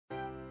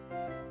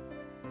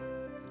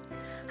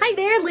Hi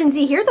there,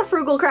 Lindsay here, the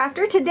Frugal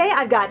Crafter. Today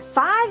I've got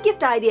 5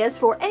 gift ideas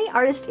for any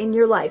artist in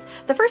your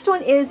life. The first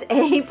one is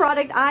a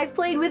product I've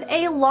played with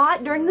a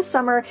lot during the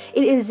summer.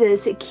 It is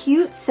this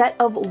cute set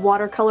of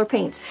watercolor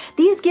paints.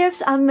 These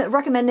gifts I'm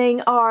recommending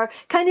are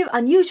kind of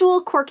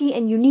unusual, quirky,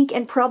 and unique,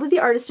 and probably the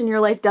artist in your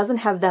life doesn't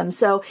have them,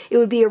 so it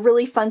would be a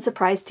really fun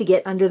surprise to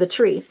get under the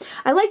tree.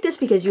 I like this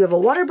because you have a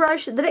water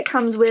brush that it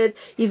comes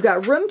with, you've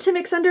got room to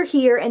mix under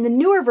here, and the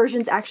newer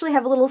versions actually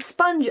have a little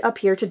sponge up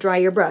here to dry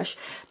your brush.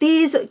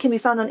 These can be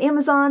found on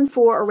Amazon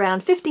for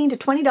around $15 to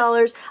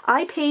 $20.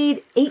 I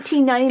paid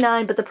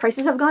 $18.99, but the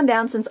prices have gone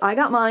down since I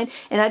got mine,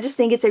 and I just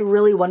think it's a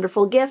really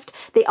wonderful gift.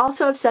 They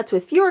also have sets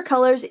with fewer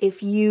colors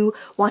if you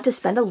want to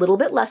spend a little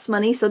bit less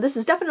money, so this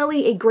is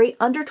definitely a great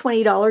under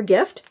 $20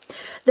 gift.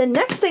 The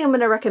next thing I'm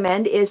going to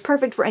recommend is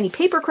perfect for any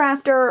paper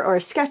crafter or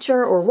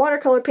sketcher or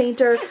watercolor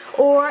painter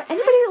or anybody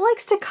that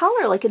likes to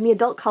color, like in the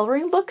adult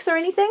coloring books or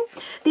anything.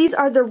 These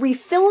are the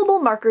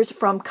refillable markers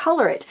from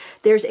Color It.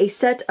 There's a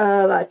set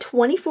of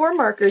 24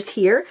 markers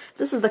here.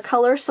 This is the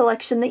color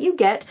selection that you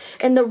get,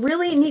 and the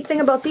really neat thing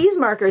about these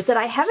markers that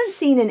I haven't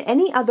seen in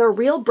any other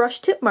real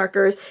brush tip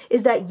markers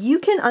is that you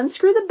can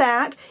unscrew the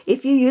back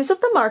if you use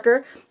up the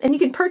marker, and you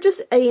can purchase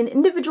an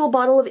individual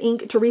bottle of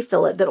ink to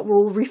refill it that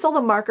will refill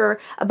the marker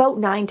about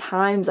 9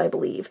 times, I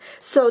believe.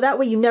 So that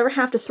way you never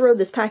have to throw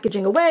this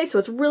packaging away, so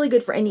it's really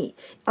good for any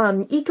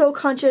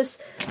eco-conscious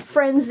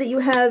friends that you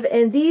have.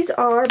 And these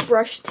are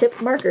brush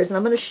tip markers, and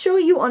I'm going to show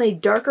you on a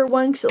darker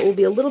one so it will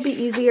be a little bit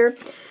easier,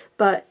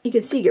 but you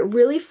can see you get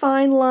really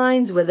fine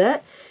lines with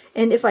it.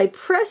 And if I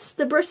press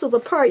the bristles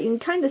apart, you can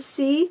kind of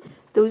see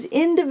those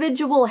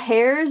individual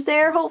hairs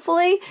there,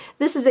 hopefully.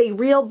 This is a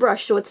real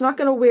brush, so it's not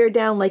going to wear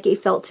down like a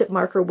felt tip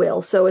marker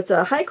will. So it's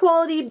a high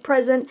quality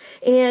present,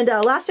 and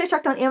last I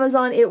checked on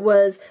Amazon, it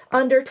was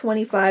under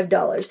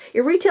 $25.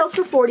 It retails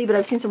for $40, but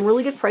I've seen some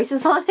really good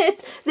prices on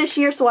it this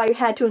year, so I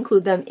had to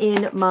include them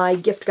in my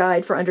gift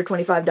guide for under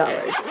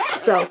 $25.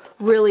 So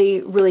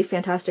really, really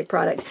fantastic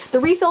product.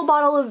 The refill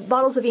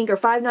bottles of ink are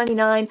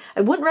 $5.99.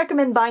 I wouldn't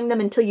recommend buying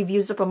them until you've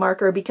used up a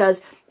marker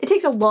because it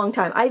takes a long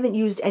time. I haven't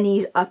used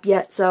any up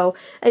yet, so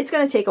it's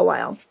going to take a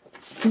while.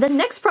 The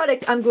next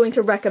product I'm going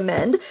to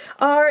recommend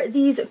are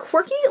these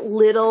quirky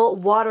little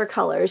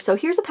watercolors. So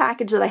here's a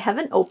package that I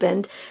haven't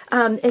opened,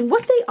 and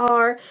what they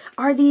are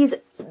these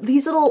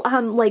little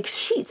like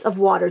sheets of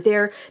water.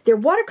 They're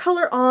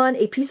watercolor on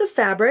a piece of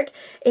fabric,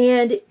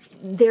 and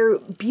they're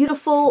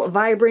beautiful,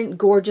 vibrant,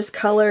 gorgeous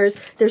colors.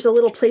 There's a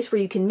little place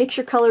where you can mix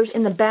your colors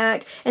in the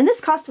back, and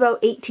this costs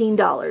about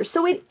 $18.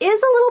 So it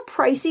is a little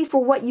pricey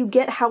for what you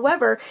get.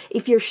 However,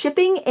 if you're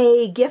shipping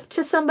a gift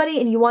to somebody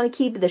and you want to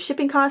keep the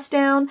shipping costs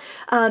down,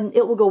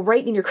 it will go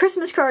right in your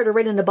Christmas card or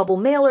right in a bubble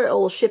mailer. It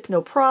will ship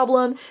no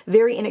problem,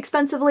 very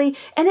inexpensively,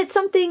 and it's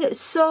something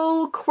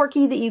so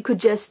quirky that you could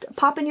just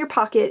pop in your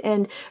pocket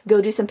and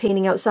go do some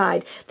painting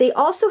outside. They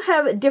also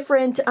have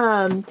different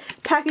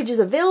packages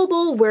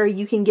available where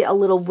you can get a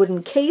little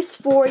wooden case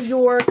for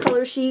your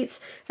color sheets,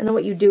 and then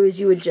what you do is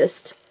you would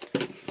just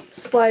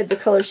slide the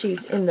color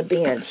sheets in the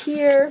band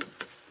here,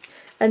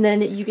 and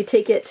then you could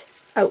take it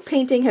out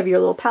painting, have your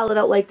little palette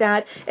out like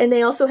that. And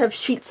they also have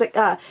sheets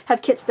that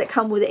have kits that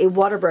come with a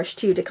water brush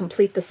too to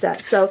complete the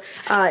set. So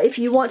if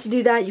you want to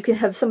do that, you can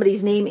have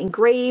somebody's name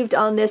engraved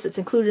on this. It's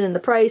included in the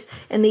price,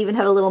 and they even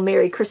have a little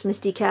Merry Christmas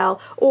decal,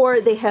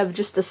 or they have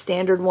just the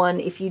standard one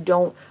if you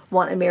don't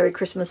want a Merry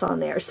Christmas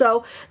on there.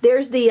 So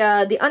there's the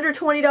under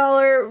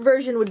 $20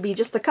 version would be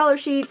just the color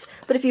sheets,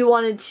 but if you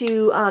wanted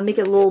to make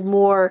it a little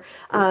more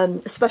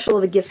special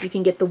of a gift, you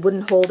can get the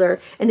wooden holder.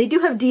 And they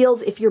do have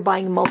deals if you're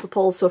buying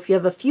multiples, so if you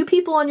have a few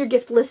people on your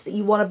gift list that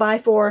you want to buy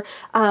for,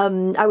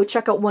 I would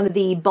check out one of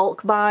the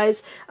bulk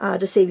buys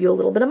to save you a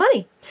little bit of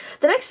money.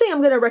 The next thing I'm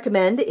going to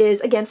recommend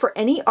is, again, for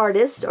any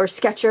artist or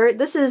sketcher.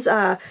 This is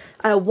a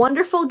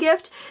wonderful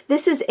gift.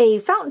 This is a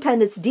fountain pen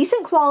that's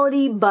decent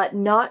quality but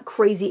not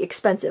crazy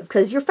expensive,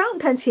 because your fountain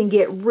pens can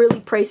get really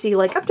pricey,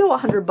 like up to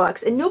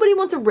 $100, and nobody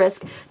wants to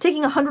risk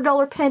taking a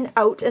 $100 pen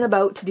out and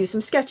about to do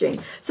some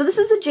sketching. So this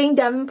is a Jane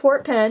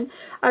Davenport pen.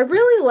 I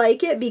really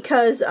like it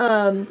because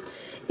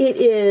it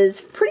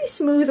is pretty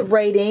smooth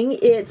writing.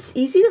 It's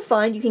easy to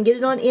find. You can get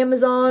it on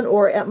Amazon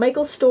or at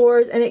Michael's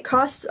stores, and it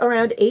costs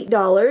around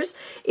 $8.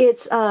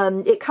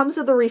 It comes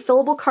with a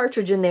refillable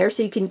cartridge in there,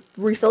 so you can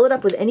refill it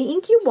up with any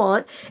ink you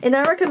want. And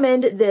I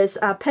recommend this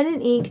pen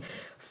and ink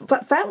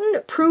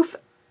fountain proof.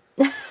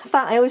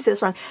 I always say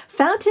this wrong.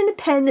 Fountain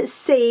pen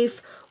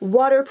safe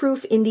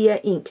waterproof India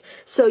ink.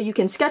 So you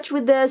can sketch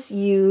with this,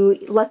 you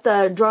let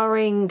the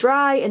drawing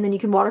dry, and then you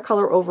can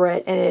watercolor over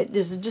it, and it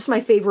is just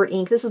my favorite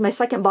ink. This is my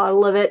second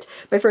bottle of it.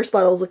 My first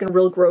bottle is looking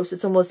real gross.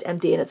 It's almost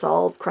empty and it's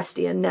all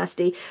crusty and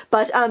nasty.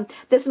 But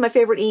this is my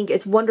favorite ink.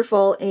 It's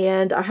wonderful,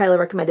 and I highly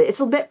recommend it. It's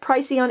a bit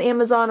pricey on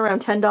Amazon,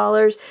 around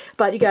 $10,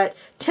 but you got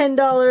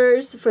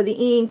 $10 for the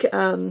ink,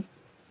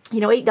 you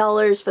know,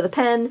 $8 for the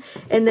pen,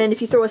 and then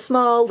if you throw a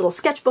small little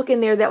sketchbook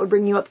in there, that would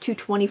bring you up to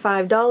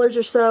 $25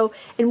 or so.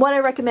 And what I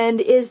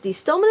recommend is the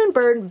Stillman &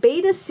 Bird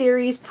Beta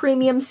Series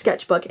Premium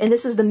Sketchbook, and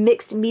this is the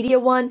mixed media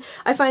one.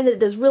 I find that it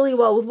does really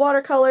well with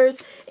watercolors,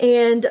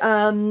 and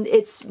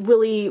it's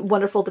really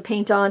wonderful to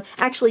paint on.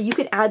 Actually, you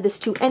could add this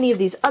to any of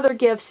these other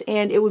gifts,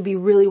 and it would be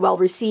really well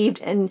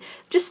received and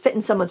just fit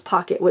in someone's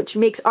pocket, which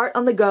makes art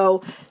on the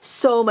go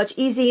so much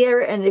easier.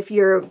 And if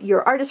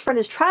your artist friend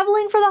is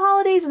traveling for the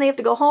holidays and they have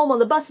to go home on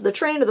the bus, the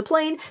train, or the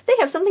plane, they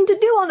have something to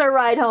do on their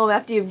ride home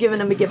after you've given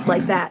them a gift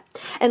like that.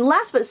 And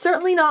last but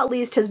certainly not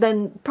least has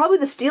been probably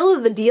the steal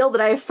of the deal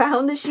that I have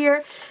found this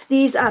year.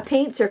 These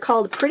paints are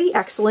called Pretty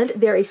Excellent.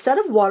 They're a set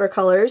of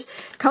watercolors.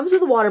 Comes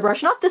with a water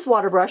brush. Not this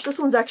water brush. This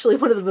one's actually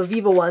one of the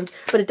Viva ones,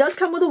 but it does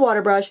come with a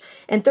water brush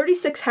and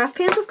 36 half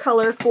pans of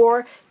color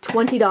for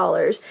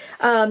 $20.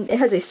 It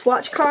has a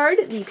swatch card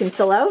that you can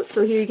fill out.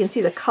 So here you can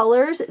see the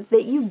colors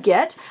that you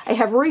get. I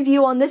have a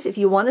review on this if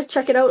you want to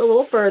check it out a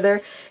little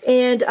further.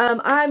 And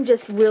I'm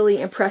just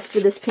really impressed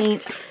with this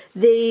paint.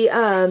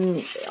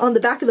 On the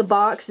back of the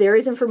box, there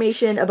is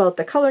information about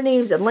the color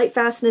names and light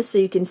fastness, so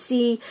you can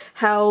see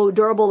how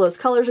durable those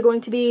colors are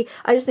going to be.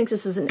 I just think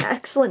this is an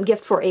excellent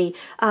gift for a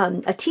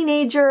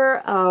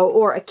teenager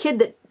or a kid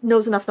that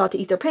knows enough not to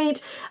eat their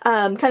paint.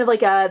 Kind of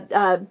like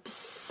a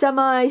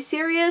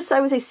semi-serious,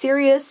 I would say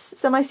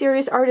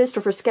semi-serious artist,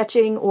 or for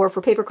sketching or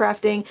for paper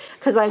crafting,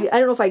 because I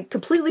don't know if I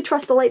completely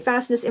trust the light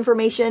fastness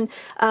information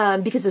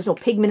because there's no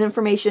pigment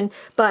information,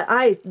 but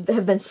I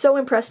have been so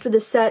impressed with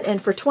this set,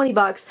 and for 20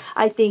 bucks,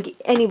 I think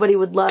anybody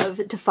would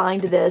love to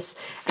find this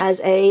as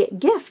a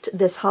gift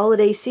this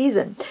holiday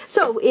season.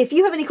 So if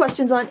you have any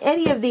questions on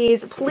any of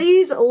these,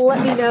 please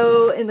let me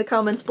know in the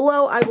comments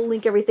below. I will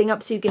link everything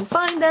up so you can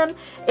find them,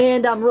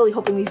 and I'm really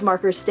hoping these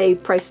markers stay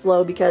priced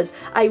low because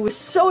I was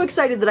so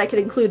excited that I could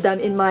include them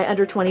in my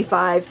under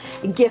 25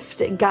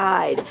 gift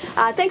guide.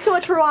 Thanks so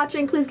much for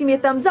watching. Please give me a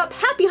thumbs up.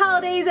 Happy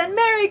holidays and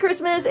Merry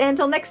Christmas. And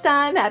until next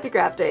time, happy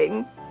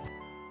crafting.